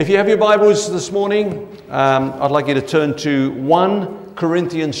If you have your Bibles this morning, I'd like you to turn to 1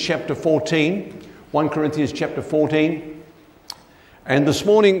 Corinthians chapter 14. 1 Corinthians chapter 14. And this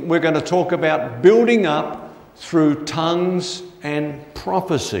morning we're going to talk about building up through tongues and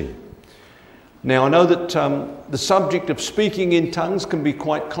prophecy. Now I know that the subject of speaking in tongues can be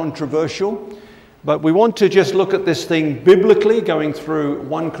quite controversial, but we want to just look at this thing biblically, going through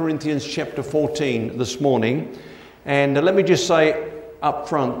 1 Corinthians chapter 14 this morning. And let me just say up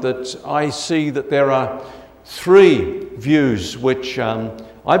front that I see that there are three views which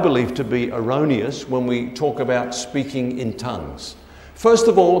I believe to be erroneous when we talk about speaking in tongues. First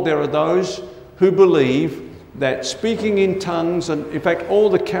of all, there are those who believe that speaking in tongues, and in fact all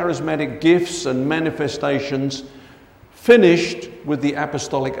the charismatic gifts and manifestations, finished with the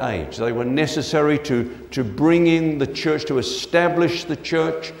apostolic age. They were necessary to bring in the church, to establish the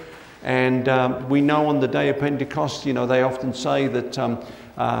church. And we know on the day of Pentecost, they often say that,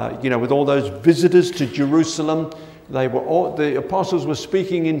 with all those visitors to Jerusalem, the apostles were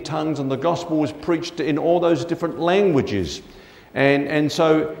speaking in tongues and the gospel was preached in all those different languages. And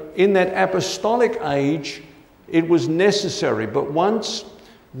so in that apostolic age, it was necessary. But once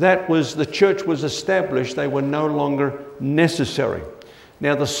the church was established, they were no longer necessary.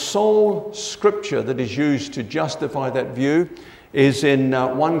 Now, the sole scripture that is used to justify that view is in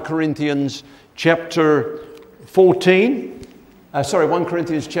 1 Corinthians chapter 13,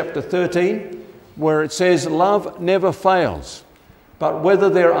 where it says, "Love never fails, but whether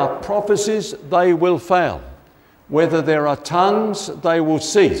there are prophecies, they will fail. Whether there are tongues, they will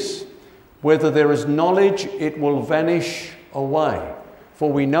cease. Whether there is knowledge, it will vanish away.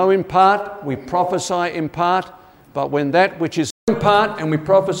 For we know in part, we prophesy in part, but when that which is in part, and we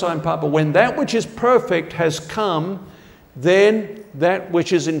prophesy in part, but when that which is perfect has come, then that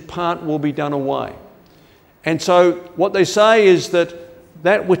which is in part will be done away." And so what they say is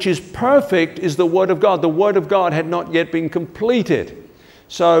that which is perfect is the Word of God. The Word of God had not yet been completed.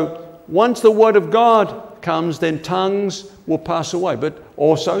 So once the Word of God comes, then tongues will pass away. But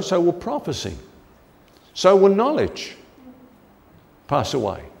also, so will prophecy. So will knowledge pass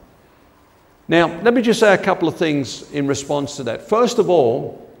away. Now, let me just say a couple of things in response to that. First of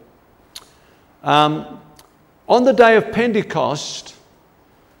all, on the day of Pentecost,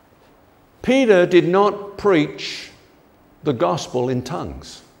 Peter did not preach the gospel in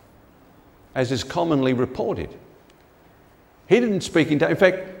tongues, as is commonly reported. He didn't speak in tongues. In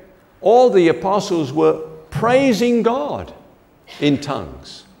fact, all the apostles were praising God in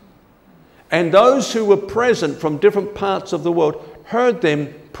tongues. And those who were present from different parts of the world heard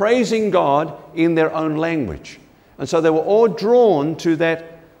them praising God in their own language. And so they were all drawn to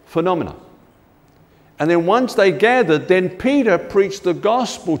that phenomenon. And then once they gathered, then Peter preached the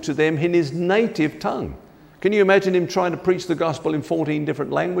gospel to them in his native tongue. Can you imagine him trying to preach the gospel in 14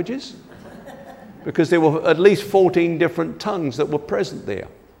 different languages? Because there were at least 14 different tongues that were present there,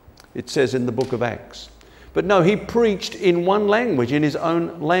 it says in the book of Acts. But no, he preached in one language, in his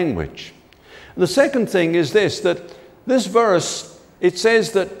own language. And the second thing is that this verse, it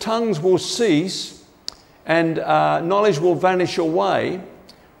says that tongues will cease and knowledge will vanish away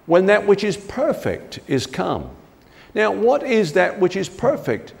when that which is perfect is come. Now, what is that which is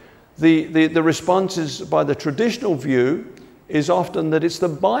perfect? The response is, by the traditional view, is often that it's the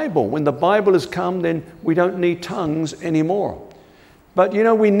Bible. When the Bible has come, then we don't need tongues anymore. But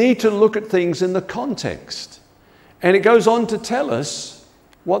we need to look at things in the context. And it goes on to tell us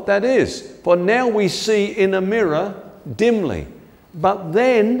what that is. For now we see in a mirror dimly, but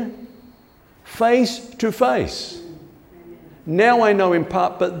then face to face. Now I know in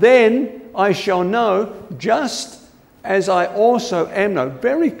part, but then I shall know just as I also am known.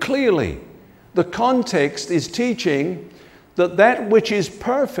 Very clearly, the context is teaching that which is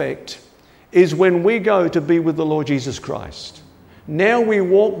perfect is when we go to be with the Lord Jesus Christ. Now we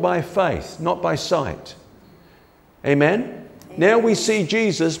walk by faith, not by sight. Amen? Now we see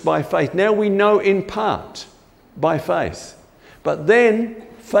Jesus by faith. Now we know in part by faith. But then,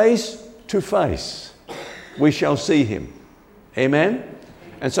 face to face, we shall see him. Amen?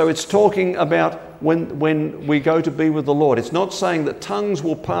 And so it's talking about when we go to be with the Lord. It's not saying that tongues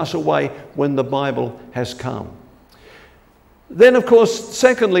will pass away when the Bible has come. Then, of course,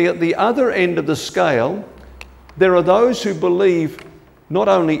 secondly, at the other end of the scale, there are those who believe not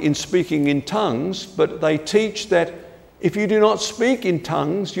only in speaking in tongues, but they teach that if you do not speak in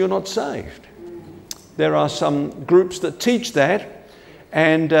tongues, you're not saved. There are some groups that teach that.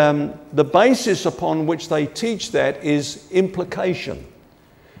 And the basis upon which they teach that is implication.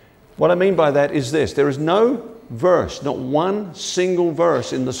 What I mean by that is this: there is no verse, not one single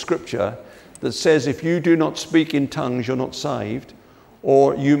verse in the scripture that says if you do not speak in tongues, you're not saved,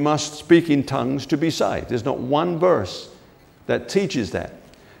 or you must speak in tongues to be saved. There's not one verse that teaches that.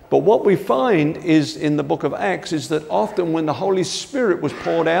 But what we find is in the book of Acts is that often when the Holy Spirit was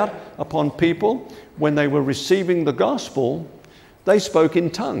poured out upon people, when they were receiving the gospel, they spoke in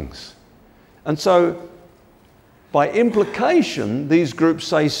tongues. And so by implication, these groups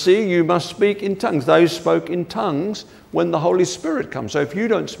say, see, you must speak in tongues. Those spoke in tongues when the Holy Spirit comes. So if you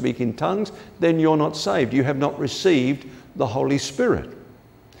don't speak in tongues, then you're not saved. You have not received the Holy Spirit.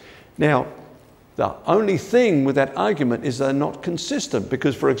 Now, the only thing with that argument is they're not consistent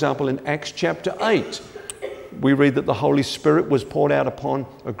because, for example, in Acts chapter 8, we read that the Holy Spirit was poured out upon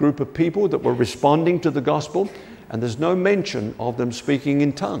a group of people that were responding to the gospel, and there's no mention of them speaking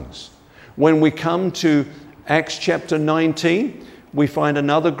in tongues. When we come to Acts chapter 19, we find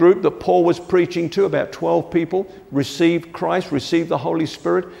another group that Paul was preaching to, about 12 people, received Christ, received the Holy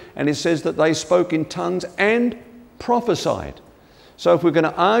Spirit, and it says that they spoke in tongues and prophesied. So if we're going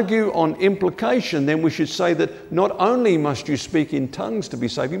to argue on implication, then we should say that not only must you speak in tongues to be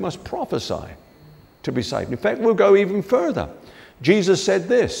saved, you must prophesy to be saved. In fact, we'll go even further. Jesus said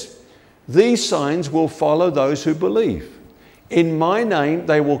this, "These signs will follow those who believe. In my name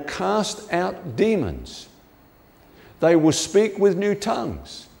they will cast out demons. They will speak with new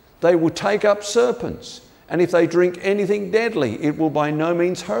tongues. They will take up serpents. And if they drink anything deadly, it will by no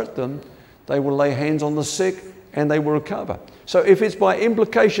means hurt them. They will lay hands on the sick and they will recover." So if it's by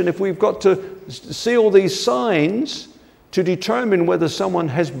implication, if we've got to see all these signs to determine whether someone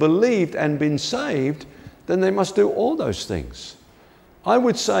has believed and been saved, then they must do all those things. I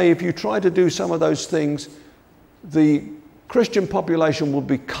would say if you try to do some of those things, the Christian population will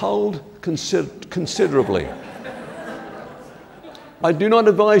be culled considerably. I do not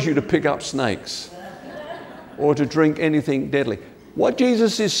advise you to pick up snakes or to drink anything deadly. What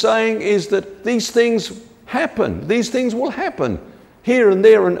Jesus is saying is that these things happen. These things will happen here and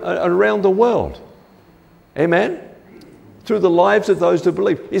there and around the world. Amen? Through the lives of those who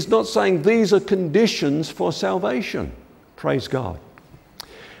believe. It's not saying these are conditions for salvation. Praise God.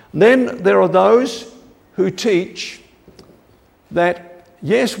 Then there are those who teach that,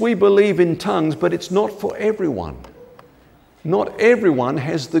 yes, we believe in tongues, but it's not for everyone. Not everyone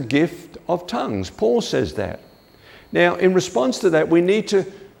has the gift of tongues. Paul says that. Now, in response to that, we need to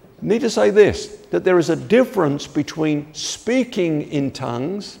say this, that there is a difference between speaking in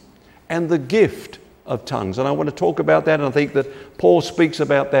tongues and the gift of tongues. And I want to talk about that, and I think that Paul speaks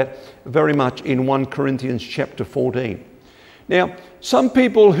about that very much in 1 Corinthians chapter 14. Now, some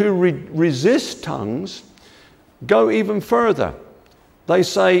people who resist tongues go even further. They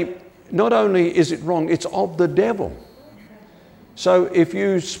say, not only is it wrong, it's of the devil. So if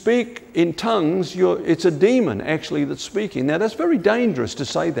you speak in tongues, it's a demon actually that's speaking. Now that's very dangerous to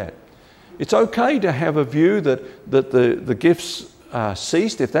say that. It's okay to have a view that the gifts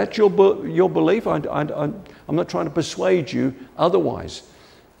ceased. If that's your belief, I'm not trying to persuade you otherwise.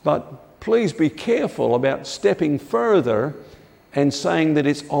 But please be careful about stepping further and saying that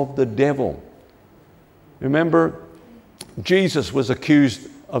it's of the devil. Remember, Jesus was accused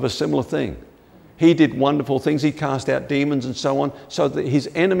of a similar thing. He did wonderful things. He cast out demons and so on, so that his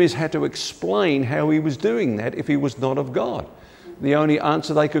enemies had to explain how he was doing that if he was not of God. The only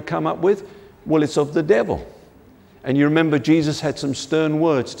answer they could come up with, well, it's of the devil. And you remember Jesus had some stern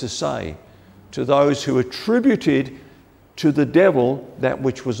words to say to those who attributed to the devil that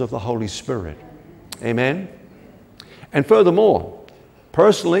which was of the Holy Spirit. Amen? And furthermore,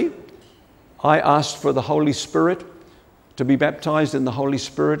 personally, I asked for the Holy Spirit, to be baptized in the Holy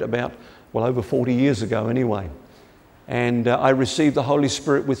Spirit about, over 40 years ago anyway. And I received the Holy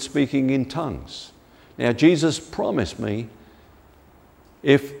Spirit with speaking in tongues. Now, Jesus promised me,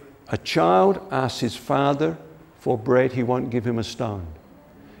 if a child asks his father for bread, he won't give him a stone.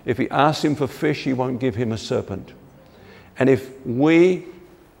 If he asks him for fish, he won't give him a serpent. And if we,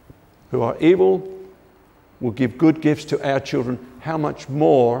 who are evil, will give good gifts to our children, how much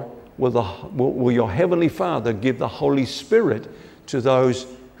more will your Heavenly Father give the Holy Spirit to those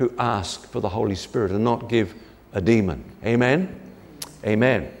who ask for the Holy Spirit and not give a demon? Amen?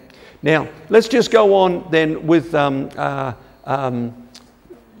 Amen. Now, let's just go on then with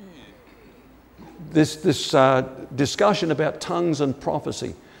this discussion about tongues and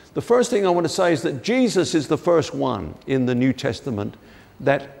prophecy. The first thing I want to say is that Jesus is the first one in the New Testament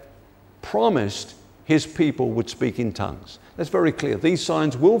that promised his people would speak in tongues. That's very clear. These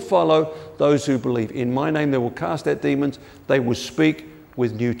signs will follow those who believe. In my name they will cast out demons. They will speak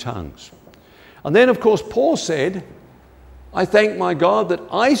with new tongues. And then, of course, Paul said, I thank my God that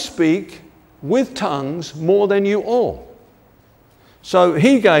I speak with tongues more than you all. So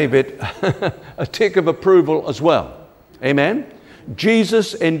he gave it a tick of approval as well. Amen?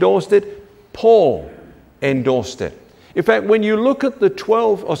 Jesus endorsed it. Paul endorsed it. In fact, when you look at the 9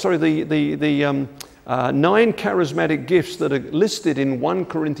 charismatic gifts that are listed in 1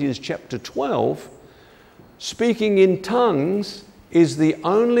 Corinthians chapter 12, speaking in tongues is the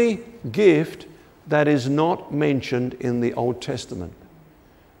only gift that is not mentioned in the Old Testament,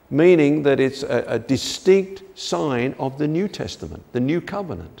 meaning that it's a distinct sign of the New Testament, the New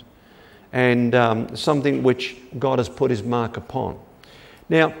Covenant, and something which God has put His mark upon.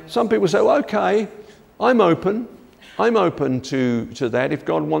 Now, some people say, well, okay, I'm open to that. If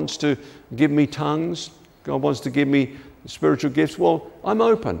God wants to give me tongues, God wants to give me spiritual gifts, well, I'm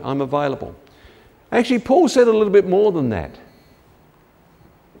open, I'm available. Actually, Paul said a little bit more than that.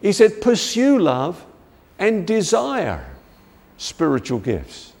 He said, pursue love and desire spiritual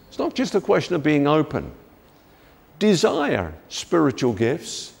gifts. It's not just a question of being open. Desire spiritual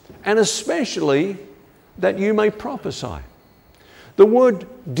gifts, and especially that you may prophesy. The word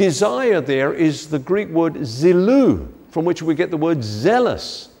desire there is the Greek word zilou, from which we get the word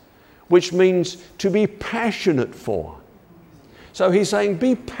zealous, which means to be passionate for. So he's saying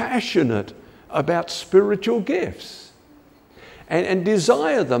be passionate about spiritual gifts and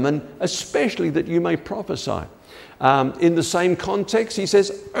desire them, and especially that you may prophesy. In the same context, he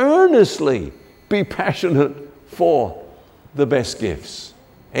says earnestly be passionate for the best gifts.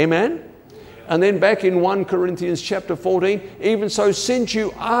 Amen? And then back in 1 Corinthians chapter 14, even so, since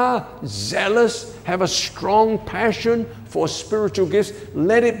you are zealous, have a strong passion for spiritual gifts,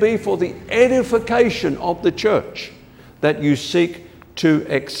 let it be for the edification of the church that you seek to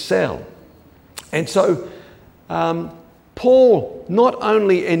excel. And so, Paul not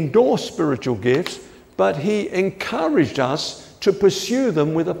only endorsed spiritual gifts, but he encouraged us to pursue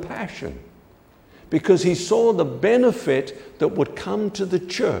them with a passion, because he saw the benefit that would come to the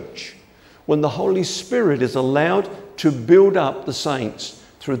church when the Holy Spirit is allowed to build up the saints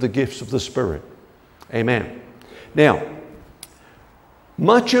through the gifts of the Spirit. Amen. Now,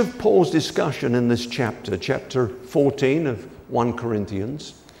 much of Paul's discussion in this chapter, chapter 14 of 1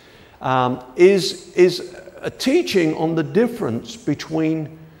 Corinthians, is a teaching on the difference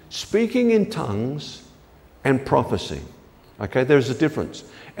between speaking in tongues and prophecy. Okay, there's a difference.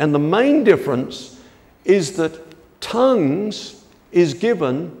 And the main difference is that tongues is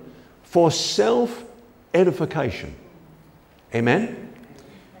given for self-edification. Amen?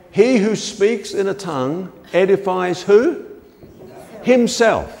 He who speaks in a tongue edifies who?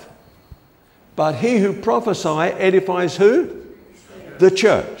 Himself. But he who prophesies edifies who? The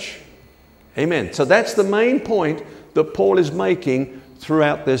church. Amen. So that's the main point that Paul is making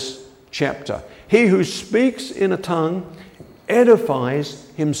throughout this chapter. He who speaks in a tongue edifies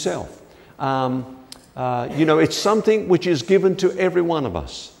himself. It's something which is given to every one of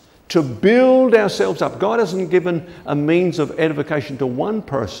us to build ourselves up. God hasn't given a means of edification to one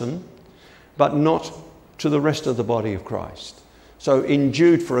person, but not to the rest of the body of Christ. So in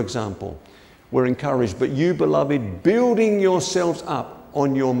Jude, for example, we're encouraged, but you, beloved, building yourselves up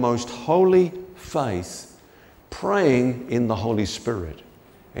on your most holy faith, praying in the Holy Spirit.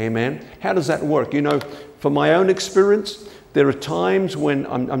 Amen. How does that work? You know, from my own experience, there are times when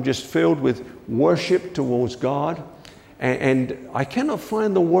I'm just filled with worship towards God, and I cannot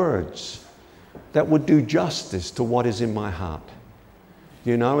find the words that would do justice to what is in my heart.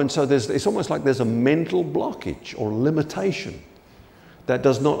 You know, and so it's almost like there's a mental blockage or limitation that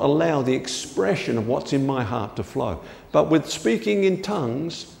does not allow the expression of what's in my heart to flow. But with speaking in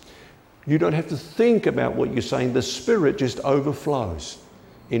tongues, you don't have to think about what you're saying. The Spirit just overflows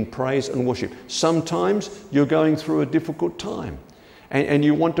in praise and worship. Sometimes you're going through a difficult time and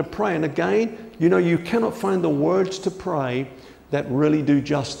you want to pray. And again, you know, you cannot find the words to pray that really do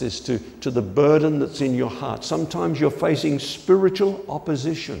justice to the burden that's in your heart. Sometimes you're facing spiritual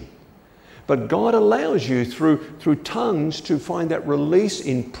opposition. But God allows you through tongues to find that release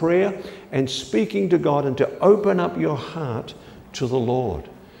in prayer and speaking to God, and to open up your heart to the Lord.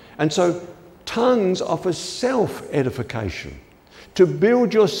 And so tongues offer self-edification, to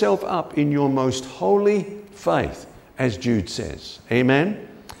build yourself up in your most holy faith, as Jude says. Amen?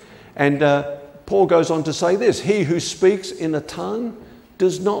 And Paul goes on to say this: he who speaks in a tongue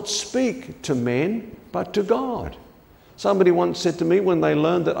does not speak to men, but to God. Somebody once said to me when they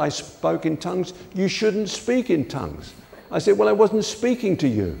learned that I spoke in tongues, you shouldn't speak in tongues. I said, well, I wasn't speaking to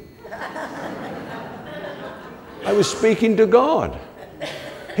you. I was speaking to God.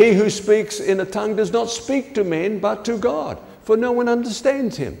 He who speaks in a tongue does not speak to men, but to God, for no one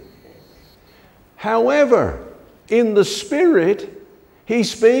understands him. However, in the Spirit, he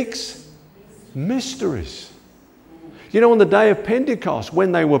speaks mysteries. You know, on the day of Pentecost,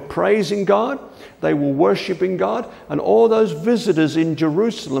 when they were praising God, They were worshiping God, and all those visitors in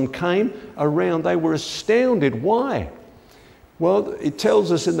Jerusalem came around. They were astounded. Why? Well, it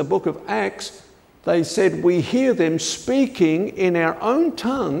tells us in the book of Acts, they said, we hear them speaking in our own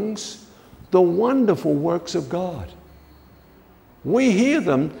tongues the wonderful works of God. We hear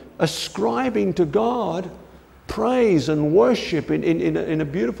them ascribing to God praise and worship in a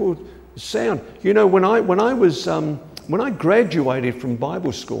beautiful sound. You know, when I graduated from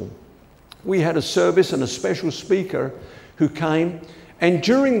Bible school, we had a service and a special speaker who came, and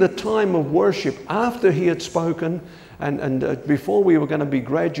during the time of worship, after he had spoken and before we were going to be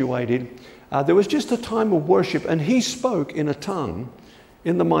graduated, there was just a time of worship, and he spoke in a tongue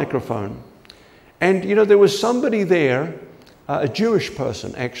in the microphone. And you know, there was somebody there, a Jewish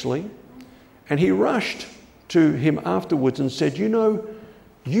person actually, and he rushed to him afterwards and said, you know,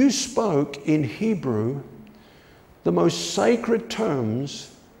 you spoke in Hebrew the most sacred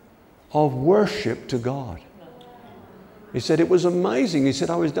terms of worship to God. He said, it was amazing. He said,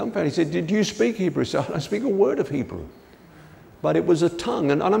 I was dumbfounded. He said, did you speak Hebrew? He said, I speak a word of Hebrew. But it was a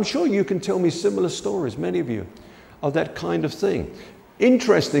tongue. And I'm sure you can tell me similar stories, many of you, of that kind of thing.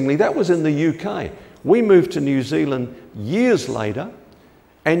 Interestingly, that was in the UK. We moved to New Zealand years later.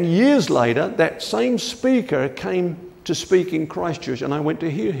 And years later, that same speaker came to speak in Christchurch, and I went to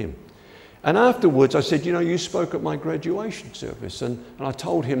hear him. And afterwards, I said, you know, you spoke at my graduation service. And I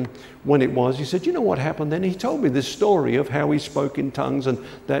told him when it was. He said, you know what happened then? He told me this story of how he spoke in tongues, and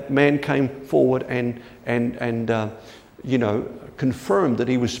that man came forward and you know, confirmed that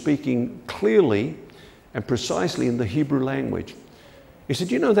he was speaking clearly and precisely in the Hebrew language. He said,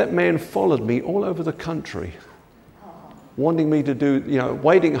 you know, that man followed me all over the country, wanting me to do, you know,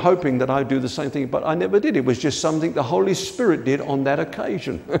 waiting, hoping that I'd do the same thing, but I never did. It was just something the Holy Spirit did on that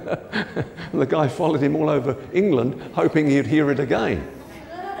occasion. And the guy followed him all over England, hoping he'd hear it again.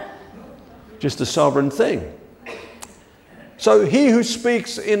 Just a sovereign thing. So he who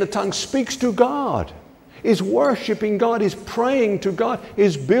speaks in a tongue speaks to God, is worshiping God, is praying to God,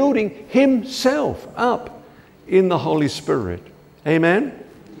 is building himself up in the Holy Spirit. Amen?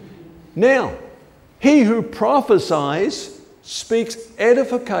 Now, he who prophesies speaks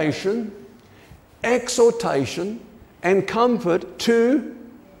edification, exhortation, and comfort to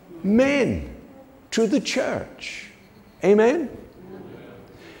men, to the church. Amen?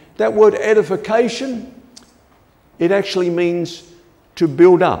 That word edification, it actually means to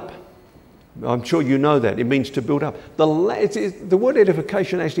build up. I'm sure you know that. It means to build up. The word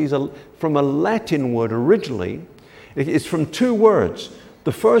edification actually is from a Latin word originally. It's from two words.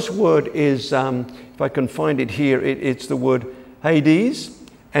 The first word is, if I can find it here, it's the word Hades,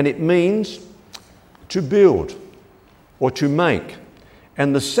 and it means to build or to make.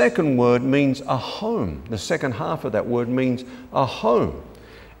 And the second word means a home. The second half of that word means a home.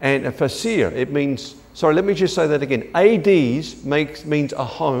 And a fasir, it means, sorry, let me just say that again. Hades means a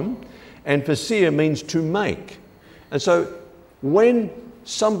home, and fasir means to make. And so when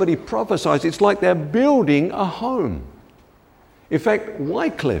somebody prophesies, it's like they're building a home. In fact,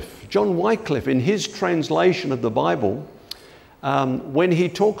 John Wycliffe, in his translation of the Bible, when he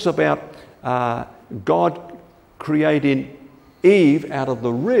talks about God creating Eve out of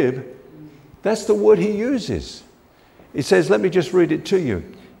the rib, that's the word he uses. He says, let me just read it to you.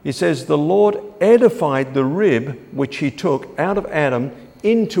 He says, the Lord edified the rib which he took out of Adam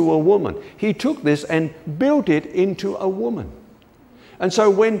into a woman. He took this and built it into a woman. And so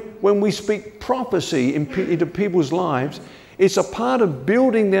when we speak prophecy into people's lives, it's a part of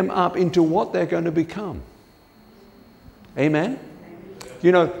building them up into what they're going to become. Amen?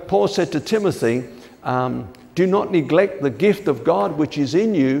 You know, Paul said to Timothy, do not neglect the gift of God which is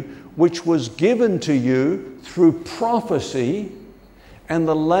in you, which was given to you through prophecy and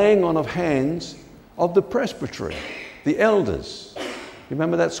the laying on of hands of the presbytery, the elders. You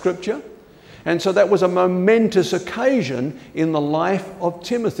remember that scripture? And so that was a momentous occasion in the life of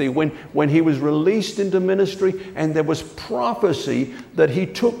Timothy when he was released into ministry, and there was prophecy that he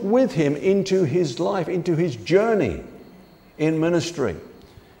took with him into his life, into his journey in ministry.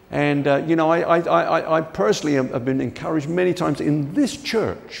 And, you know, I personally have been encouraged many times in this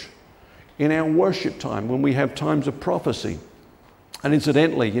church, in our worship time, when we have times of prophecy. And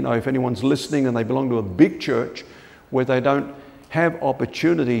incidentally, you know, if anyone's listening and they belong to a big church where they don't have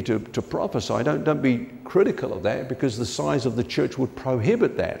opportunity to prophesy, don't be critical of that, because the size of the church would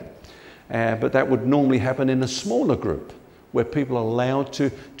prohibit that. But that would normally happen in a smaller group where people are allowed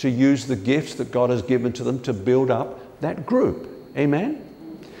to use the gifts that God has given to them to build up that group. Amen?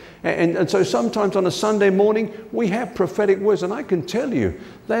 And so sometimes on a Sunday morning, we have prophetic words, and I can tell you,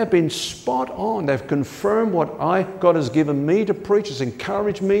 they have been spot on. They've confirmed what God has given me to preach. It's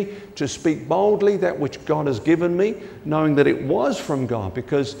encouraged me to speak boldly that which God has given me, knowing that it was from God,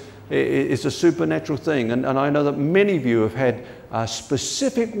 because it's a supernatural thing. And I know that many of you have had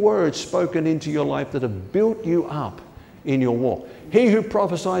specific words spoken into your life that have built you up in your walk. He who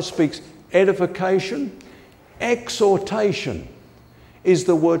prophesies speaks edification. Exhortation is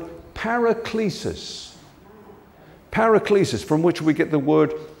the word paraklesis. Paraklesis, from which we get the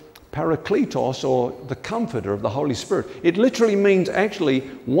word parakletos, or the comforter of the Holy Spirit. It literally means actually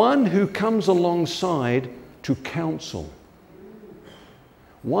one who comes alongside to counsel.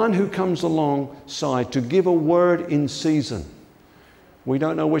 One who comes alongside to give a word in season. We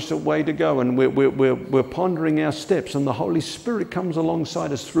don't know which way to go, and we're pondering our steps, and the Holy Spirit comes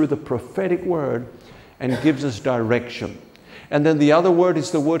alongside us through the prophetic word and gives us direction. And then the other word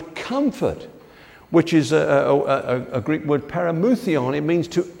is the word comfort, which is a Greek word paramuthion. It means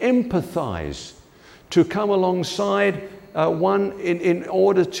to empathize, to come alongside one in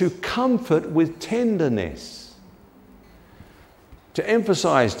order to comfort with tenderness. To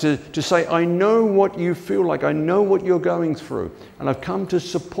emphasize, to say, I know what you feel like, I know what you're going through, and I've come to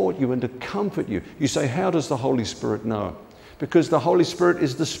support you and to comfort you. You say, how does the Holy Spirit know? Because the Holy Spirit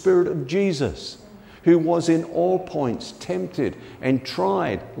is the Spirit of Jesus, who was in all points tempted and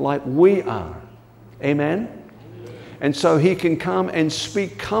tried like we are. Amen? And so he can come and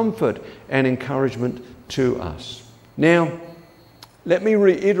speak comfort and encouragement to us. Now, let me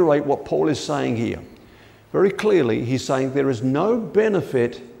reiterate what Paul is saying here. Very clearly, he's saying there is no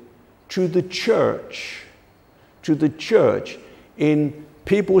benefit to the church in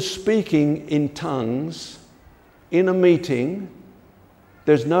people speaking in tongues in a meeting.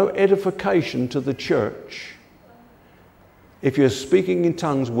 There's no edification to the church if you're speaking in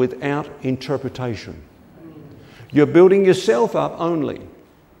tongues without interpretation. You're building yourself up only.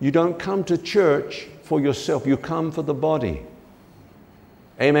 You don't come to church for yourself. You come for the body.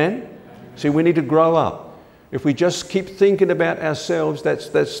 Amen? See, we need to grow up. If we just keep thinking about ourselves,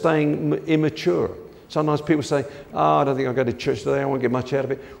 that's staying immature. Sometimes people say, I don't think I'll go to church today. I won't get much out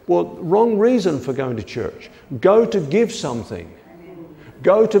of it. Well, wrong reason for going to church. Go to give something.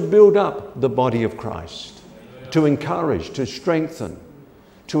 Go to build up the body of Christ, to encourage, to strengthen,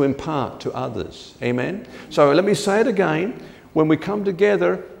 to impart to others. Amen? So let me say it again. When we come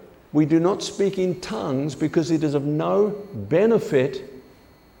together, we do not speak in tongues because it is of no benefit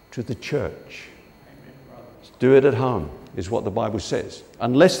to the church. Do it at home, is what the Bible says,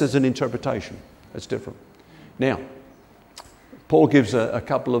 unless there's an interpretation. That's different. Now, Paul gives a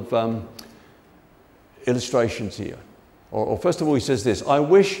couple of illustrations here. Or first of all, he says this, I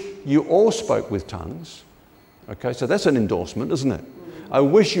wish you all spoke with tongues. Okay, so that's an endorsement, isn't it? I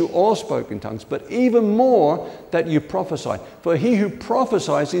wish you all spoke in tongues, but even more that you prophesy. For he who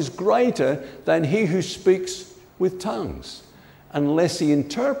prophesies is greater than he who speaks with tongues, unless he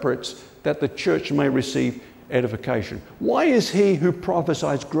interprets, that the church may receive edification. Why is he who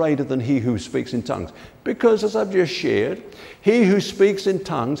prophesies greater than he who speaks in tongues? Because, as I've just shared, he who speaks in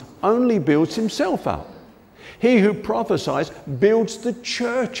tongues only builds himself up. He who prophesies builds the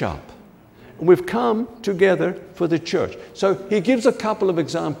church up. We've come together for the church. So he gives a couple of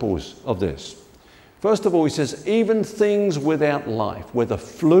examples of this. First of all, he says, even things without life, whether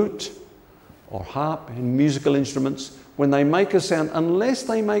flute or harp and musical instruments, when they make a sound, unless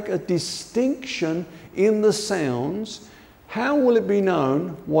they make a distinction in the sounds, how will it be known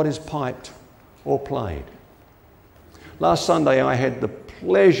what is piped or played? Last Sunday, I had the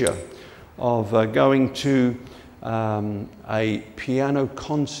pleasure of going to a piano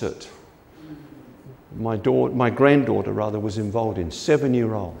concert. My granddaughter was involved in,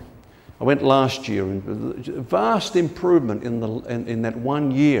 7-year-old. I went last year, and vast improvement in that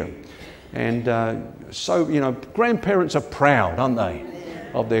 1 year. And so, grandparents are proud, aren't they,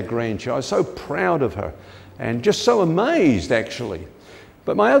 of their grandchild. I was so proud of her and just so amazed, actually.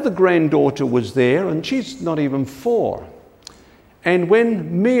 But my other granddaughter was there, and she's not even 4. And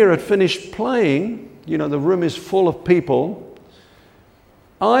when Mia had finished playing, the room is full of people,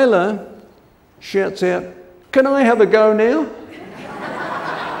 Isla shouts out, "Can I have a go now?"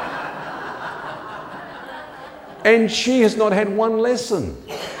 And she has not had one lesson.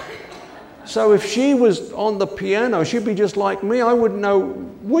 So if she was on the piano, she'd be just like me. I wouldn't know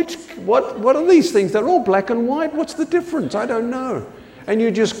what are these things? They're all black and white. What's the difference? I don't know. And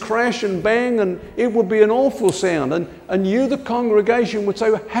you just crash and bang, and it would be an awful sound. And you, the congregation, would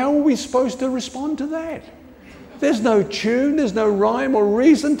say, how are we supposed to respond to that? There's no tune, there's no rhyme or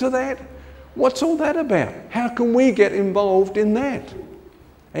reason to that. What's all that about? How can we get involved in that?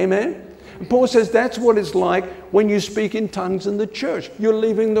 Amen? And Paul says that's what it's like when you speak in tongues in the church. You're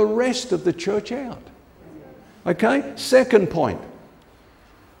leaving the rest of the church out. Okay? Second point.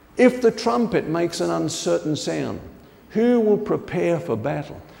 If the trumpet makes an uncertain sound, who will prepare for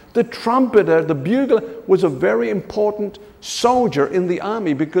battle? The trumpeter, the bugler, was a very important soldier in the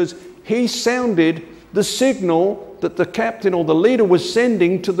army because he sounded the signal that the captain or the leader was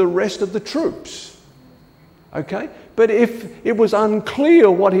sending to the rest of the troops. Okay? But if it was unclear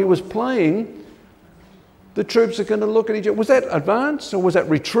what he was playing, the troops are going to look at each other. Was that advance or was that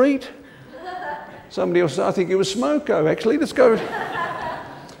retreat? Somebody else, I think it was Smoko, actually. Let's go.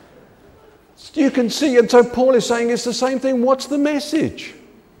 You can see, and so Paul is saying it's the same thing. What's the message?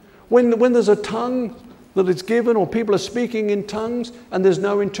 When there's a tongue that is given or people are speaking in tongues and there's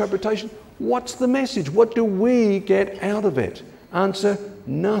no interpretation, what's the message? What do we get out of it? Answer,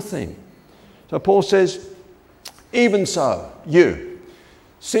 nothing. So Paul says, even so, you,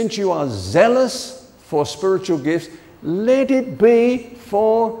 since you are zealous for spiritual gifts, let it be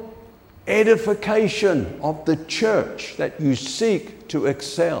for edification of the church that you seek to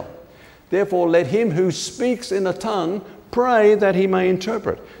excel. Therefore, let him who speaks in a tongue pray that he may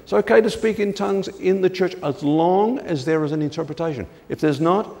interpret. It's okay to speak in tongues in the church as long as there is an interpretation. If there's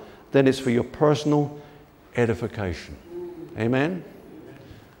not, then it's for your personal edification. Amen?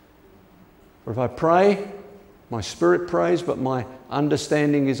 But if I pray, my spirit prays, but my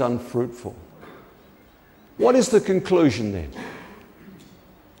understanding is unfruitful. What is the conclusion then?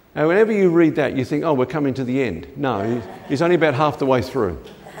 Now, whenever you read that, you think, oh, we're coming to the end. No, he's only about half the way through.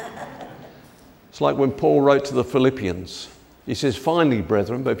 It's like when Paul wrote to the Philippians. He says, finally,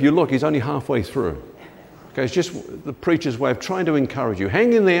 brethren, but if you look, he's only halfway through. Okay, it's just the preacher's way of trying to encourage you.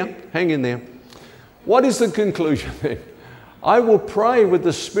 Hang in there, hang in there. What is the conclusion then? I will pray with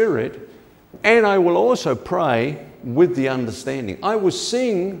the Spirit, and I will also pray with the understanding. I will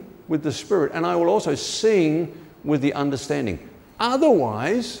sing with the Spirit, and I will also sing with the understanding.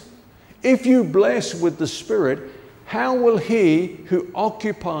 Otherwise, if you bless with the Spirit, how will he who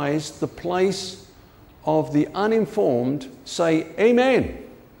occupies the place of the uninformed say amen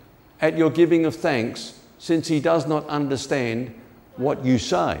at your giving of thanks, since he does not understand what you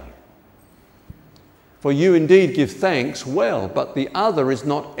say? For you indeed give thanks well, but the other is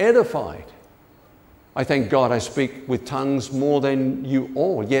not edified. I thank God I speak with tongues more than you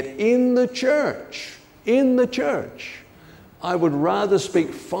all. Yet in the church, I would rather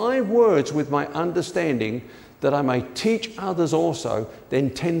speak 5 words with my understanding, that I may teach others also,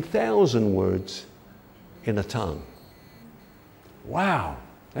 than 10,000 words in a tongue. Wow,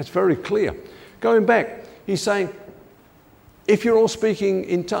 that's very clear. Going back, he's saying, if you're all speaking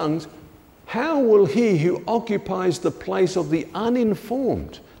in tongues, how will he who occupies the place of the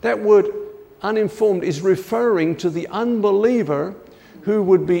uninformed? That word uninformed is referring to the unbeliever who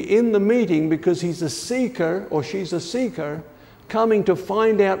would be in the meeting because he's a seeker or she's a seeker coming to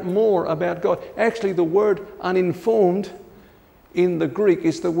find out more about God. Actually, the word uninformed in the Greek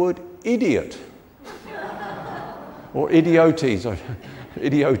is the word idiot or idiotes.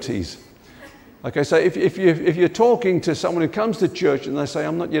 Idiotes. Okay, so if you're talking to someone who comes to church and they say,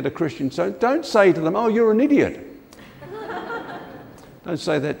 I'm not yet a Christian, so don't say to them, oh, you're an idiot. Don't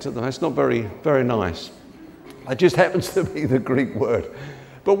say that to them. That's not very, very nice. It just happens to be the Greek word.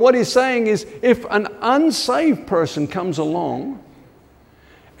 But what he's saying is, if an unsaved person comes along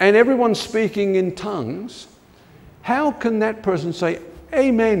and everyone's speaking in tongues, how can that person say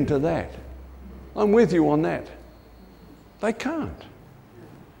amen to that? I'm with you on that. They can't.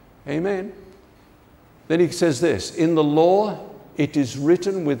 Amen. Then he says this, in the law it is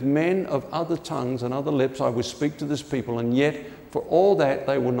written, with men of other tongues and other lips I will speak to this people, and yet for all that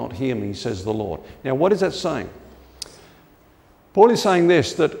they will not hear me, says the Lord. Now what is that saying? Paul is saying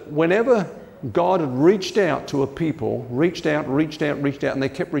this, that whenever God had reached out to a people, reached out, and they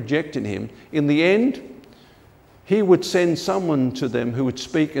kept rejecting him, in the end, he would send someone to them who would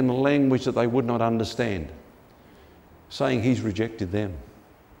speak in a language that they would not understand, saying he's rejected them.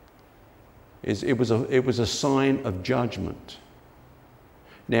 It was a sign of judgment.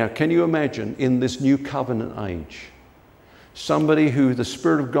 Now, can you imagine in this new covenant age, somebody who the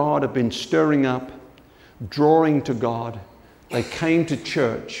Spirit of God had been stirring up, drawing to God, they came to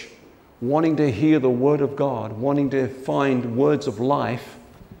church wanting to hear the Word of God, wanting to find words of life,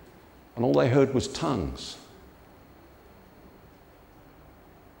 and all they heard was tongues.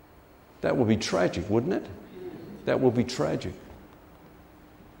 That would be tragic, wouldn't it? That would be tragic.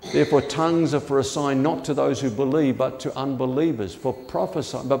 Therefore, tongues are for a sign not to those who believe, but to unbelievers. But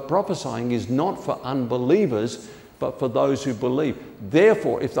prophesying is not for unbelievers, but for those who believe.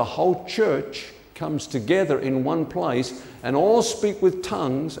 Therefore, if the whole church comes together in one place and all speak with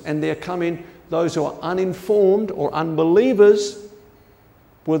tongues, and there come in those who are uninformed or unbelievers,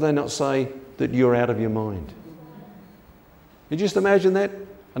 will they not say that you're out of your mind? You just imagine that?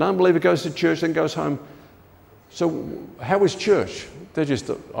 An unbeliever goes to church and goes home. So how is church? They're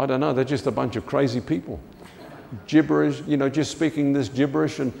just, I don't know, they're just a bunch of crazy people. Gibberish, just speaking this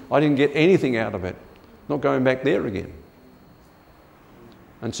gibberish, and I didn't get anything out of it. Not going back there again.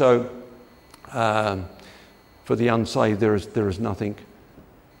 And so, for the unsaved, there is nothing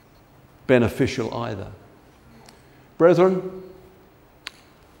beneficial either. Brethren,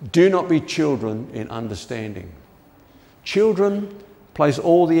 do not be children in understanding. Children place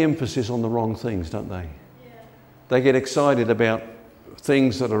all the emphasis on the wrong things, don't they? Yeah. They get excited about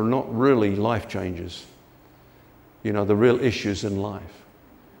things that are not really life changers. The real issues in life.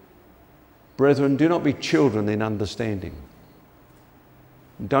 Brethren, do not be children in understanding.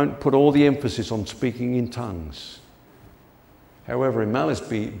 Don't put all the emphasis on speaking in tongues. However, in malice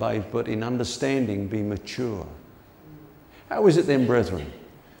be babes, but in understanding be mature. How is it then, brethren?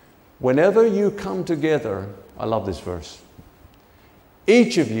 Whenever you come together, I love this verse.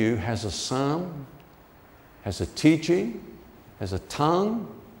 Each of you has a psalm, has a teaching, has a tongue,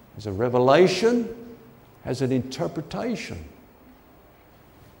 has a revelation, has an interpretation.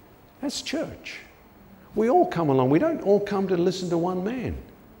 That's church. We all come along. We don't all come to listen to one man,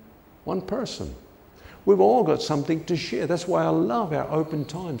 one person. We've all got something to share. That's why I love our open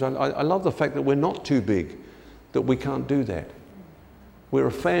times. I love the fact that we're not too big, that we can't do that. We're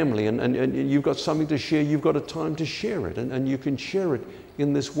a family, and you've got something to share. You've got a time to share it, and you can share it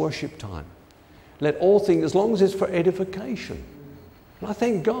in this worship time. Let all things, as long as it's for edification. And I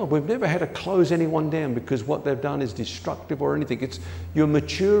thank God we've never had to close anyone down because what they've done is destructive or anything. You're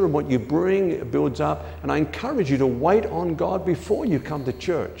mature, and what you bring, it builds up. And I encourage you to wait on God before you come to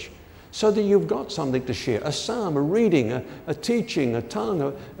church so that you've got something to share. A psalm, a reading, a teaching, a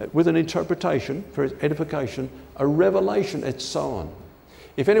tongue with an interpretation for edification, a revelation, and so on.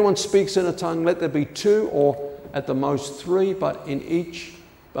 If anyone speaks in a tongue, let there be 2 or at the most 3, but in each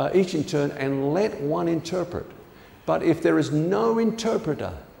in turn, and let one interpret. But if there is no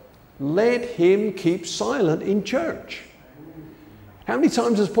interpreter, let him keep silent in church. How many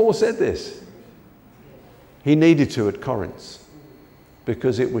times has Paul said this? He needed to at Corinth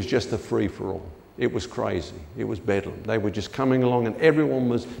because it was just a free-for-all. It was crazy. It was bedlam. They were just coming along and everyone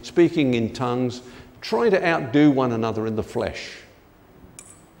was speaking in tongues, trying to outdo one another in the flesh.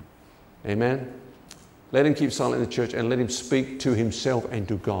 Amen? Let him keep silent in the church and let him speak to himself and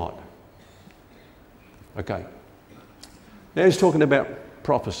to God. Okay. Now he's talking about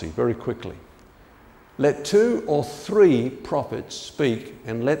prophecy very quickly. Let 2 or 3 prophets speak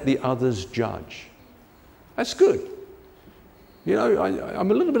and let the others judge. That's good.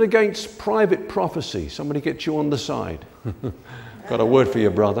 I'm a little bit against private prophecy. Somebody gets you on the side. Got a word for you,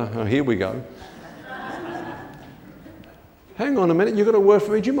 brother. Oh, here we go. Hang on a minute, you've got a word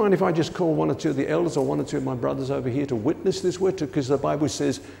for me. Do you mind if I just call 1 or 2 of the elders or 1 or 2 of my brothers over here to witness this word? Because the Bible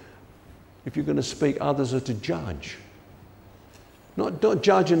says if you're going to speak, others are to judge. Not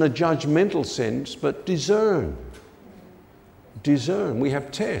judge in a judgmental sense, but discern. Discern. We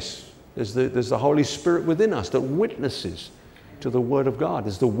have tests. There's the Holy Spirit within us that witnesses to the Word of God.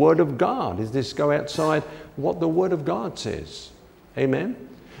 There's the Word of God. Is this go outside what the Word of God says? Amen?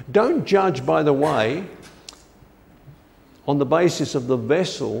 Don't judge, by the way, on the basis of the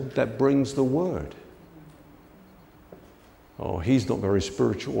vessel that brings the Word. Oh, he's not very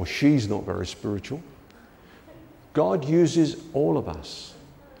spiritual, or she's not very spiritual. God uses all of us,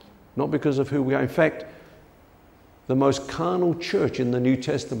 not because of who we are. In fact, the most carnal church in the New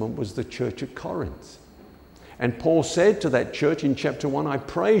Testament was the church at Corinth. And Paul said to that church in chapter 1, I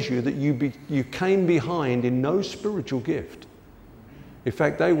praise you that you came behind in no spiritual gift. In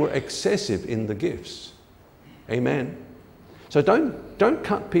fact, they were excessive in the gifts. Amen. So don't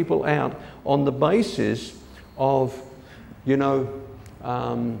cut people out on the basis of,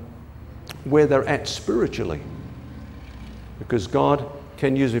 where they're at spiritually. Because God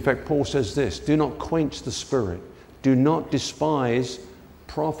can use, in fact, Paul says this, do not quench the spirit. Do not despise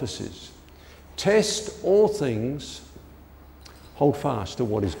prophecies. Test all things. Hold fast to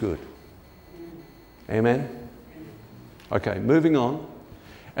what is good. Amen? Okay, moving on.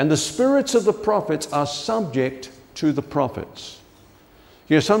 And the spirits of the prophets are subject to the prophets.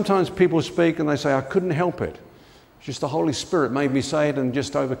 Sometimes people speak and they say, I couldn't help it. It's just the Holy Spirit made me say it and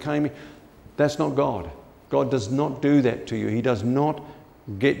just overcame me. That's not God. God does not do that to you. He does not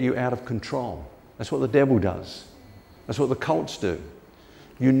get you out of control. That's what the devil does. That's what the cults do.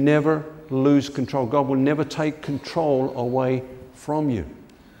 You never lose control. God will never take control away from you.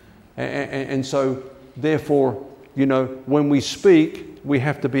 And so, therefore, you know, when we speak, we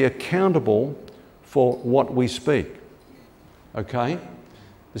have to be accountable for what we speak. Okay?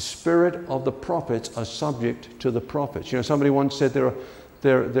 The spirit of the prophets are subject to the prophets. You know, somebody once said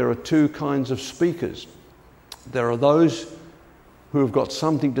there are two kinds of speakers. There are those who have got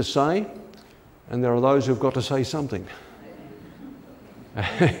something to say, and there are those who have got to say something.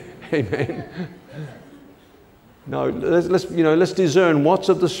 Amen. No, let's discern what's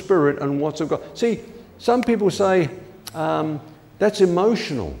of the Spirit and what's of God. See, some people say that's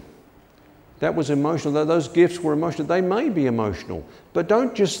emotional. That was emotional. Those gifts were emotional. They may be emotional, but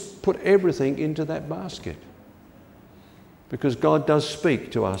don't just put everything into that basket. Because God does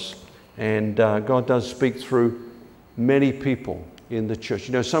speak to us, and God does speak through many people in the church.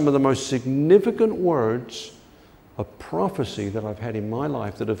 You know, some of the most significant words of prophecy that I've had in my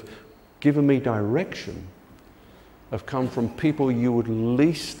life that have given me direction have come from people you would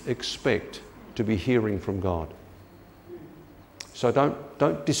least expect to be hearing from God. So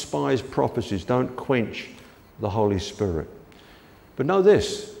don't despise prophecies. Don't quench the Holy Spirit. But know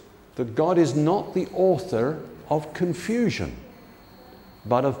this, that God is not the author of confusion,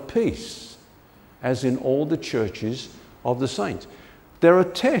 but of peace, as in all the churches of the saints. There are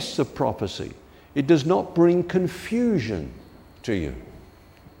tests of prophecy. It does not bring confusion to you.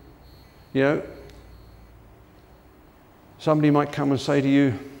 You know, somebody might come and say to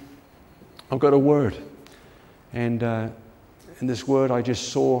you, I've got a word, and in this word I just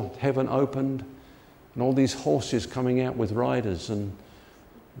saw heaven opened and all these horses coming out with riders, and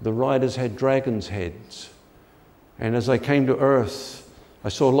the riders had dragons' heads. And as they came to earth, I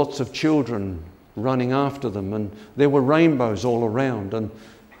saw lots of children running after them, and there were rainbows all around, and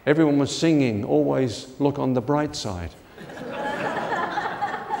everyone was singing, always look on the bright side.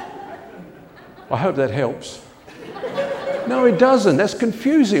 I hope that helps. No, it doesn't. That's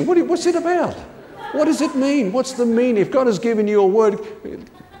confusing. What's it about? What does it mean? What's the meaning? If God has given you a word,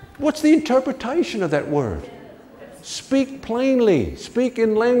 what's the interpretation of that word? Speak plainly. Speak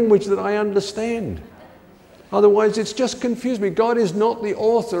in language that I understand. Otherwise, it's just confused me. God is not the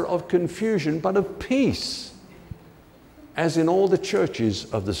author of confusion, but of peace, as in all the churches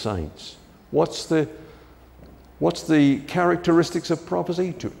of the saints. What's the characteristics of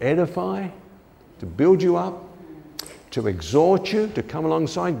prophecy? To edify, to build you up, to exhort you, to come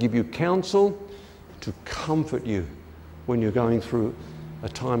alongside, give you counsel, to comfort you when you're going through a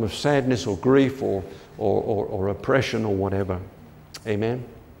time of sadness or grief or oppression or whatever. Amen?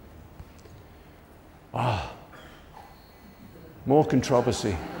 More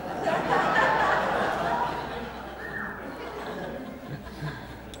controversy.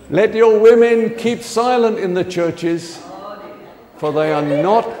 Let your women keep silent in the churches, for they are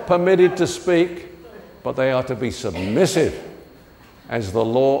not permitted to speak, but they are to be submissive, as the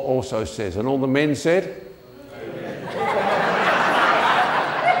law also says. And all the men said,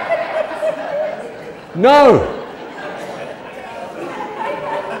 no.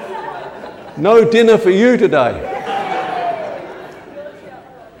 No dinner for you today.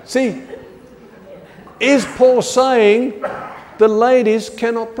 See, is Paul saying the ladies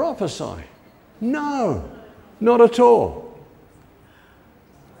cannot prophesy? No, not at all.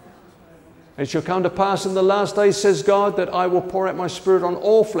 It shall come to pass in the last days, says God, that I will pour out my Spirit on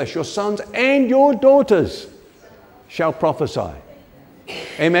all flesh. Your sons and your daughters shall prophesy.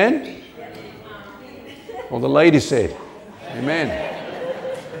 Amen? Well, the lady said, amen.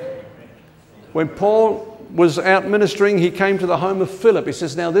 When Paul was out ministering, he came to the home of Philip. He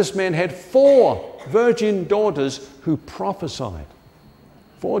says, now this man had 4 virgin daughters who prophesied.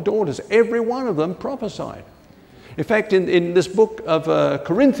 4 daughters, every one of them prophesied. In fact, in this book of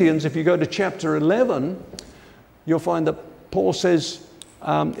Corinthians, if you go to chapter 11, you'll find that Paul says,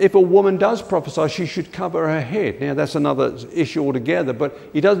 if a woman does prophesy, she should cover her head. Now, that's another issue altogether, but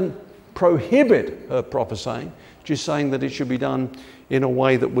he doesn't prohibit her prophesying, just saying that it should be done in a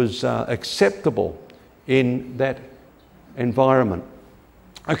way that was acceptable in that environment.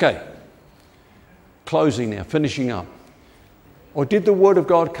 Okay, closing now, finishing up. Or did the Word of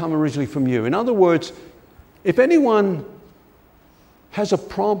God come originally from you? In other words, if anyone has a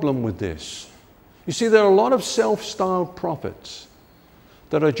problem with this, you see, there are a lot of self-styled prophets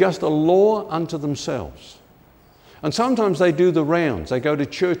that are just a law unto themselves. And sometimes they do the rounds. They go to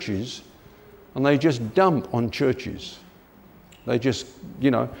churches and they just dump on churches. They just,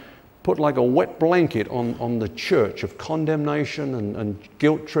 put like a wet blanket on the church of condemnation and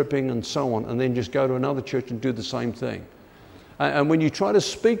guilt tripping and so on, and then just go to another church and do the same thing. And when you try to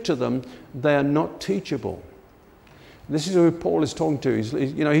speak to them, they are not teachable. This is who Paul is talking to.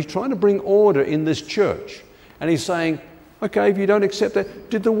 He's trying to bring order in this church. And he's saying, Okay, if you don't accept that,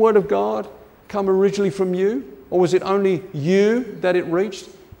 did the Word of God come originally from you? Or was it only you that it reached?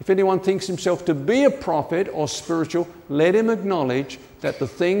 If anyone thinks himself to be a prophet or spiritual, let him acknowledge that the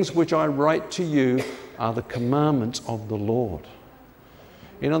things which I write to you are the commandments of the Lord.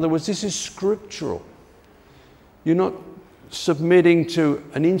 In other words, this is scriptural. You're not submitting to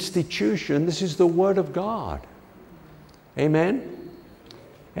an institution. This is the Word of God. Amen?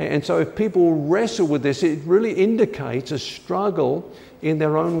 And so if people wrestle with this, it really indicates a struggle in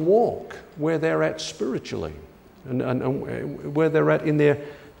their own walk, where they're at spiritually, and where they're at in their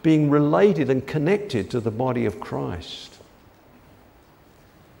being related and connected to the body of Christ.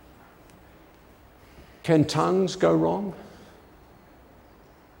 Can tongues go wrong?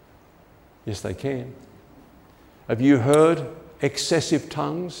 Yes, they can. Have you heard excessive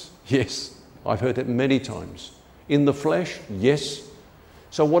tongues? Yes, I've heard it many times. In the flesh? Yes.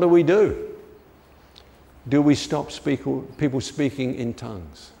 So what do? Do we stop people speaking in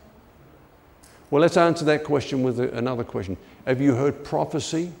tongues? Well, let's answer that question with another question. Have you heard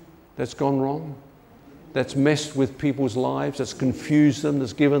prophecy that's gone wrong? That's messed with people's lives, that's confused them,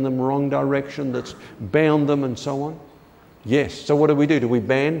 that's given them wrong direction, that's bound them and so on? Yes. So what do? Do we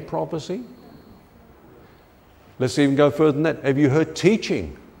ban prophecy? Let's even go further than that. Have you heard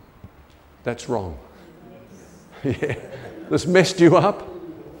teaching that's wrong? Yeah. That's messed you up?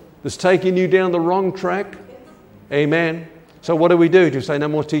 That's taking you down the wrong track? Amen. So what do? Do you say no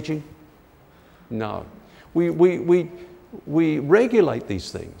more teaching? No. We regulate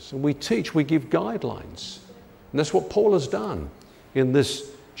these things, and we teach, we give guidelines. And that's what Paul has done in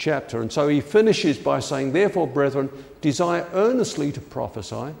this chapter. And so he finishes by saying, therefore, brethren, desire earnestly to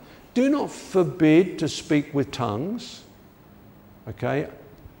prophesy. Do not forbid to speak with tongues. Okay?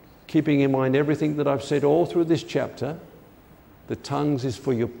 Keeping in mind everything that I've said all through this chapter. The tongues is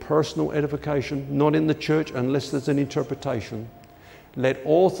for your personal edification, not in the church unless there's an interpretation. Let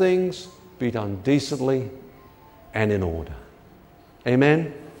all things be done decently and in order.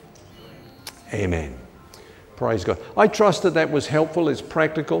 Amen? Amen. Praise God. I trust that was helpful. It's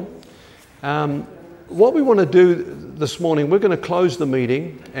practical. What we want to do this morning, we're going to close the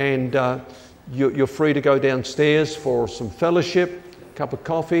meeting, and you're free to go downstairs for some fellowship, a cup of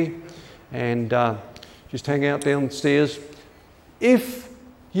coffee, and just hang out downstairs. If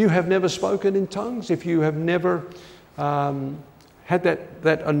you have never spoken in tongues, if you have never had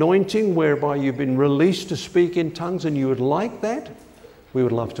that anointing whereby you've been released to speak in tongues and you would like that, we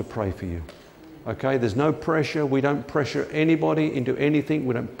would love to pray for you. Okay, there's no pressure. We don't pressure anybody into anything.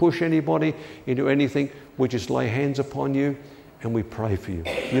 We don't push anybody into anything. We just lay hands upon you and we pray for you.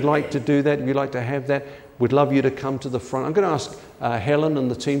 If you'd like to do that, if you'd like to have that, we'd love you to come to the front. I'm going to ask Helen and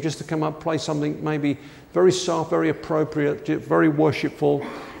the team just to come up, play something maybe very soft, very appropriate, very worshipful.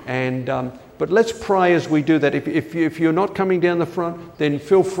 And but let's pray as we do that. If you're not coming down the front, then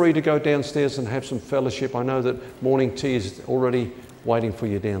feel free to go downstairs and have some fellowship. I know that morning tea is already waiting for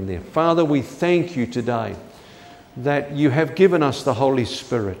you down there. Father, we thank you today that you have given us the Holy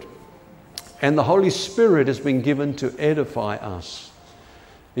Spirit. And the Holy Spirit has been given to edify us.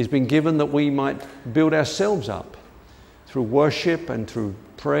 He's been given that we might build ourselves up through worship and through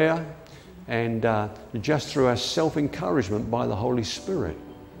prayer and just through our self-encouragement by the Holy Spirit.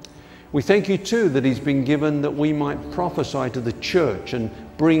 We thank you too that He's been given that we might prophesy to the church and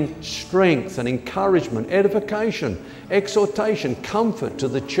bring strength and encouragement, edification, exhortation, comfort to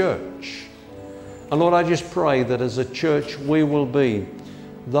the church. And Lord, I just pray that as a church we will be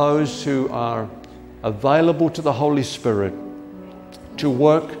those who are available to the Holy Spirit to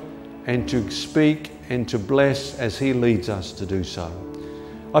work and to speak and to bless as He leads us to do so.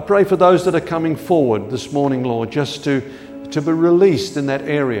 I pray for those that are coming forward this morning, Lord, just to be released in that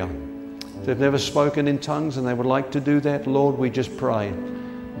area. They've never spoken in tongues and they would like to do that. Lord, we just pray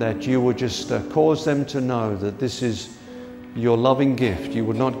that you would just cause them to know that this is your loving gift. You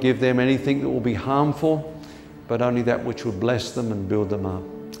would not give them anything that will be harmful, but only that which would bless them and build them up.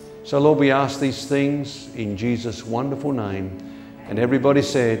 So Lord, we ask these things in Jesus' wonderful name. And everybody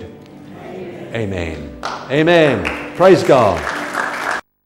said, Amen. Amen. Praise God.